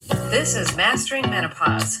This is Mastering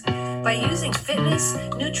Menopause. By using fitness,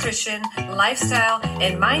 nutrition, lifestyle,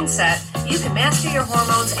 and mindset, you can master your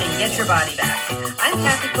hormones and get your body back. I'm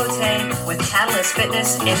Kathy Cote with Catalyst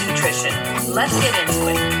Fitness and Nutrition. Let's get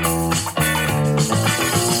into it.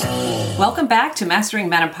 Welcome back to Mastering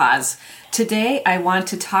Menopause. Today, I want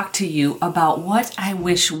to talk to you about what I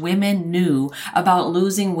wish women knew about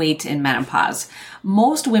losing weight in menopause.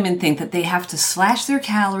 Most women think that they have to slash their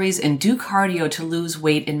calories and do cardio to lose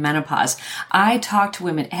weight in menopause. I talk to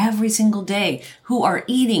women every single day who are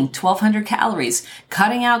eating 1,200 calories,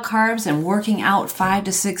 cutting out carbs, and working out 5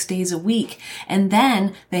 to 6 days a week. And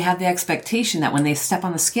then they have the expectation that when they step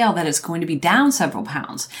on the scale that it's going to be down several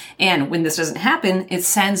pounds. And when this doesn't happen, it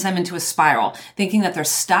sends them into a spiral, thinking that they're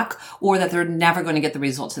stuck or that they're never going to get the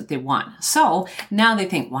results that they want. So now they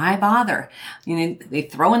think, why bother? They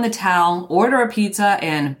throw in the towel, order a pizza,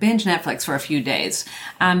 and binge Netflix for a few days.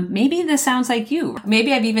 Maybe this sounds like you.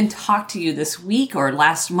 Maybe I've even talked to you this week or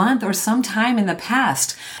last month or sometime in the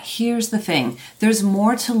past. Here's the thing. There's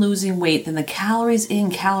more to losing weight than the calories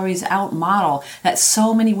in, calories out model that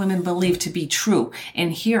so many women believe to be true.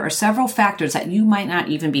 And here are several factors that you might not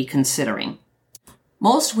even be considering.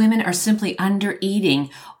 Most women are simply under-eating,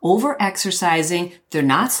 over-exercising, they're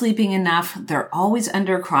not sleeping enough, they're always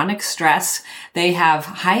under chronic stress, they have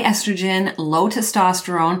high estrogen, low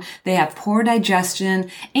testosterone, they have poor digestion,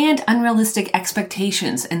 and unrealistic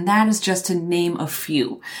expectations, and that is just to name a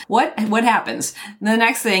few. What happens? The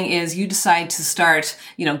next thing is you decide to start,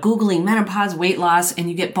 Googling menopause weight loss, and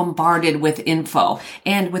you get bombarded with info.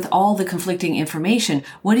 And with all the conflicting information,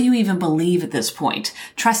 what do you even believe at this point?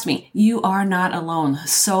 Trust me, you are not alone.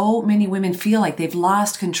 So many women feel like they've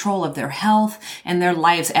lost control of their health and their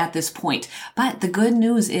lives at this point. But the good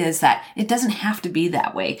news is that it doesn't have to be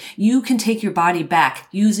that way. You can take your body back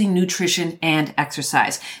using nutrition and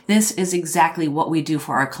exercise. This is exactly what we do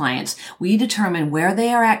for our clients. We determine where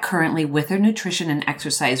they are at currently with their nutrition and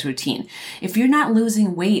exercise routine. If you're not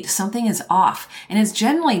losing weight, something is off. And it's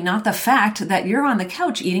generally not the fact that you're on the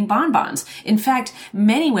couch eating bonbons. In fact,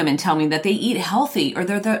 many women tell me that they eat healthy or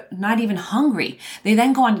they're not even hungry. They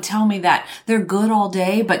then go on to tell me that they're good all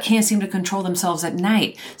day, but can't seem to control themselves at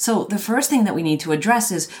night. So the first thing that we need to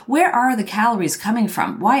address is, where are the calories coming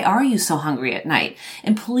from? Why are you so hungry at night?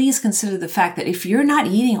 And please consider the fact that if you're not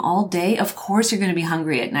eating all day, of course you're going to be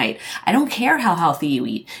hungry at night. I don't care how healthy you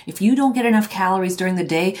eat. If you don't get enough calories during the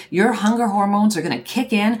day, your hunger hormones are going to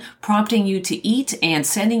kick in, prompting you to eat and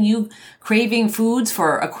sending you craving foods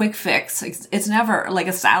for a quick fix. It's never like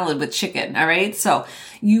a salad with chicken, all right? So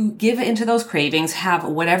you give into those cravings, have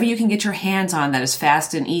whatever you can get your hands on that is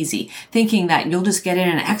fast and easy, thinking that you'll just get in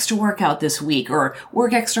an extra workout this week or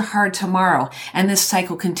work extra hard tomorrow. And this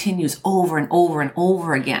cycle continues over and over and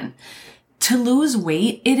over again. To lose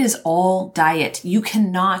weight, it is all diet. You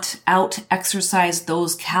cannot out-exercise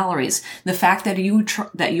those calories. The fact that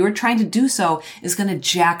you're trying to do so is going to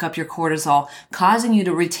jack up your cortisol, causing you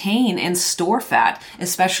to retain and store fat,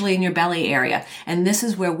 especially in your belly area. And this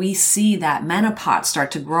is where we see that menopause start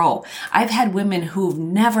to grow. I've had women who've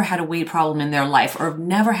never had a weight problem in their life or have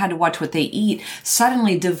never had to watch what they eat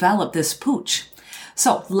suddenly develop this pooch.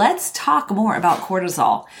 So let's talk more about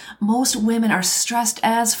cortisol. Most women are stressed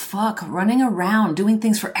as fuck, running around, doing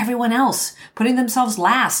things for everyone else, putting themselves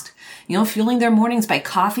last, fueling their mornings by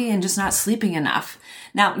coffee and just not sleeping enough.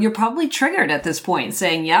 Now, you're probably triggered at this point,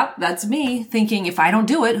 saying, yep, that's me, thinking if I don't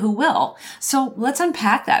do it, who will? So let's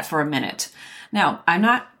unpack that for a minute. Now, I'm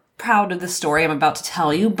not proud of the story I'm about to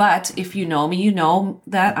tell you, but if you know me, you know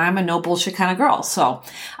that I'm a no bullshit kind of girl. So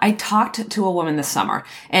I talked to a woman this summer,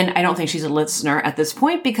 and I don't think she's a listener at this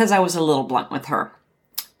point because I was a little blunt with her.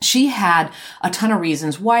 She had a ton of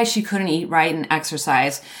reasons why she couldn't eat right and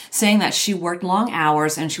exercise, saying that she worked long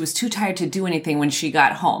hours and she was too tired to do anything when she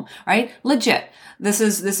got home, right? Legit. This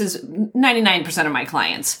is 99% of my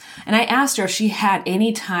clients. And I asked her if she had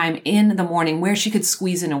any time in the morning where she could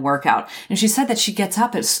squeeze in a workout. And she said that she gets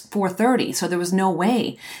up at 4:30, so there was no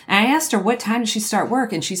way. And I asked her what time did she start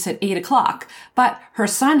work, and she said 8 o'clock. But her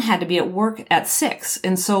son had to be at work at 6,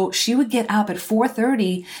 and so she would get up at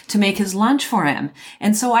 4:30 to make his lunch for him.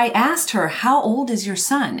 And so I asked her, how old is your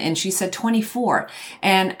son? And she said 24.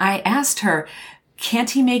 And I asked her,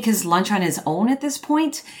 can't he make his lunch on his own at this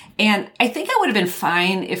point? And I think I would have been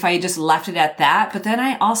fine if I just left it at that. But then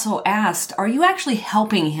I also asked, are you actually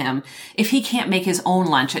helping him if he can't make his own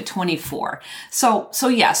lunch at 24? So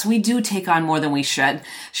yes, we do take on more than we should.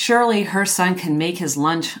 Surely her son can make his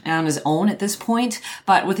lunch on his own at this point,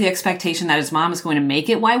 but with the expectation that his mom is going to make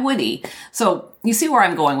it, why would he? So you see where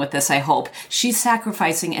I'm going with this, I hope. She's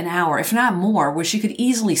sacrificing an hour, if not more, where she could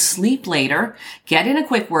easily sleep later, get in a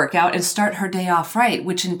quick workout, and start her day off right,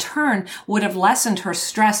 which in turn would have lessened her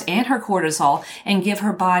stress and her cortisol and give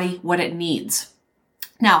her body what it needs.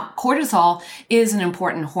 Now, cortisol is an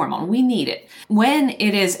important hormone. We need it. When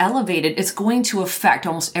it is elevated, it's going to affect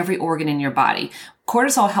almost every organ in your body.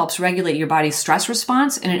 Cortisol helps regulate your body's stress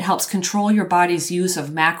response, and it helps control your body's use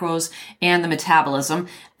of macros and the metabolism.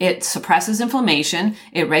 It suppresses inflammation,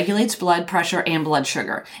 it regulates blood pressure and blood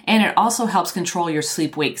sugar, and it also helps control your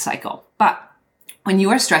sleep-wake cycle. But when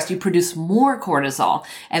you are stressed, you produce more cortisol,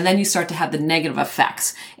 and then you start to have the negative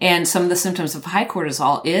effects. And some of the symptoms of high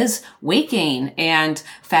cortisol is weight gain and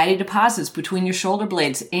fatty deposits between your shoulder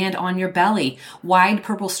blades and on your belly, wide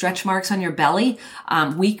purple stretch marks on your belly,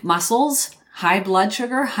 weak muscles, high blood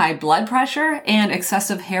sugar, high blood pressure, and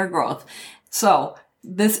excessive hair growth. So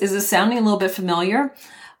is this sounding a little bit familiar?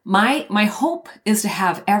 My hope is to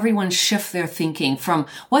have everyone shift their thinking from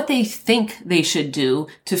what they think they should do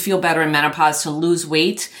to feel better in menopause, to lose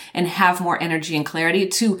weight and have more energy and clarity,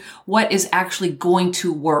 to what is actually going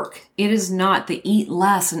to work. It is not the eat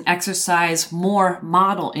less and exercise more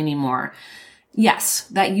model anymore. Yes,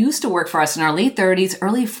 that used to work for us in our late 30s,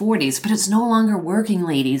 early 40s, but it's no longer working,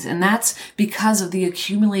 ladies. And that's because of the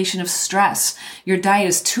accumulation of stress. Your diet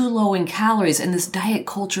is too low in calories, and this diet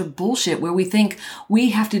culture bullshit where we think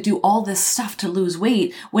we have to do all this stuff to lose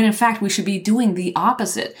weight, when in fact we should be doing the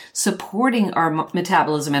opposite, supporting our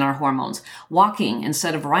metabolism and our hormones, walking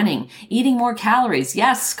instead of running, eating more calories.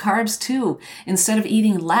 Yes, carbs too, instead of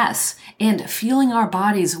eating less, and fueling our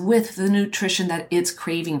bodies with the nutrition that it's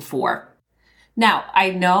craving for. Now,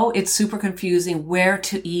 I know it's super confusing where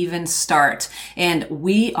to even start, and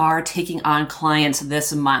we are taking on clients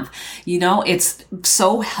this month. You know, it's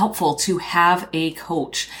so helpful to have a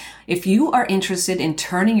coach. If you are interested in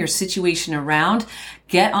turning your situation around,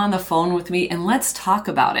 get on the phone with me and let's talk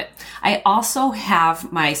about it. I also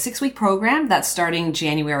have my 6-week program that's starting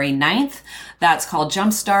January 9th. That's called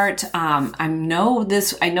Jumpstart. I know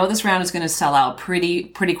this round is going to sell out pretty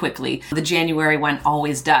quickly. The January one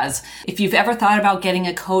always does. If you've ever thought about getting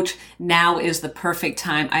a coach, now is the perfect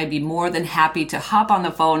time. I'd be more than happy to hop on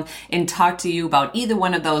the phone and talk to you about either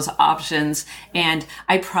one of those options. And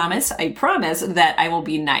I promise that I will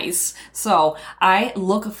be nice. So I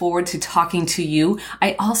look forward to talking to you.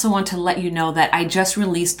 I also want to let you know that I just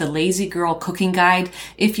released the Lazy Girl Cooking Guide.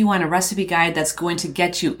 If you want a recipe guide that's going to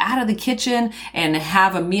get you out of the kitchen and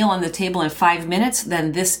have a meal on the table in 5 minutes,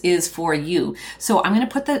 then this is for you. So I'm going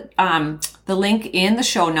to put the link in the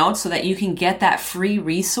show notes so that you can get that free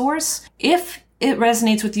resource. If it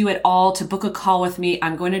resonates with you at all, to book a call with me,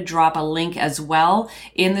 I'm going to drop a link as well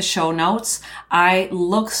in the show notes. I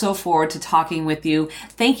look so forward to talking with you.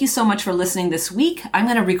 Thank you so much for listening this week. I'm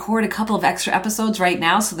going to record a couple of extra episodes right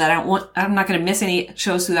now so that I'm not going to miss any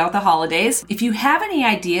shows throughout the holidays. If you have any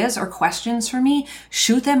ideas or questions for me,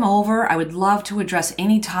 shoot them over. I would love to address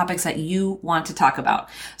any topics that you want to talk about.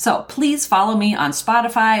 So please follow me on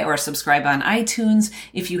Spotify or subscribe on iTunes.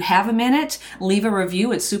 If you have a minute, leave a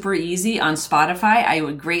review. It's super easy on Spotify. I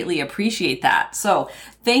would greatly appreciate that. So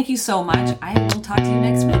thank you so much. I will talk to you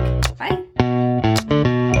next week.